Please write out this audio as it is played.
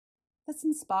This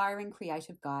inspiring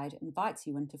creative guide invites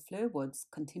you into Fleur Woods'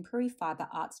 contemporary fibre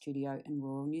art studio in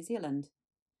rural New Zealand.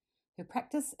 Her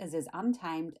practice is as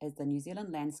untamed as the New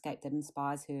Zealand landscape that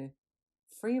inspires her,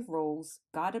 free of rules,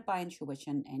 guided by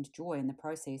intuition and joy in the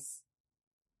process.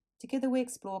 Together we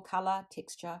explore colour,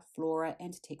 texture, flora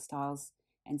and textiles,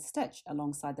 and stitch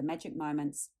alongside the magic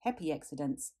moments, happy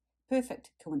accidents,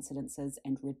 perfect coincidences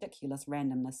and ridiculous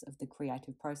randomness of the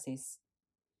creative process.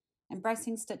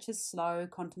 Embracing Stitch's slow,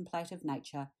 contemplative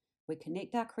nature, we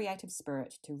connect our creative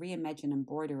spirit to reimagine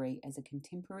embroidery as a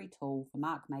contemporary tool for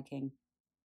mark making.